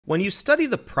When you study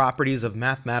the properties of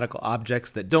mathematical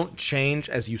objects that don't change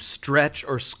as you stretch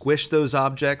or squish those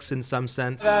objects in some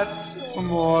sense... That's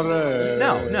amore.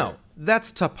 No.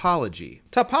 That's topology.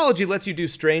 Topology lets you do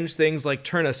strange things like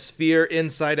turn a sphere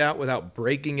inside out without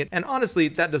breaking it, and honestly,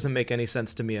 that doesn't make any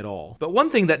sense to me at all. But one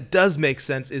thing that does make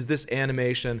sense is this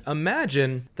animation.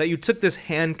 Imagine that you took this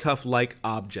handcuff-like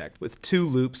object with two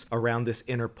loops around this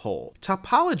inner pole.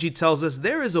 Topology tells us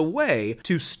there is a way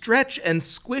to stretch and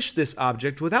squish this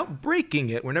object without breaking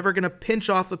it. We're never going to pinch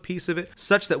off a piece of it,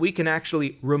 such that we can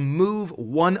actually remove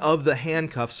one of the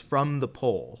handcuffs from the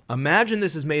pole. Imagine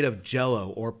this is made of Jell-O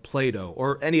or Play-Doh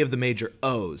or any of the major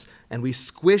O's, and we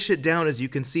squish it down, as you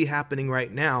can see happening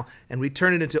right now, and we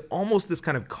turn it into almost this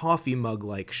kind of coffee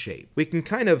mug-like shape. We can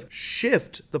kind of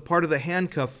shift the part of the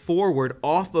handcuff forward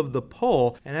off of the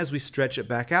pole, and as we stretch it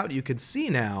back out, you can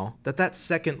see now that that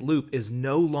second loop is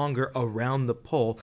no longer around the pole,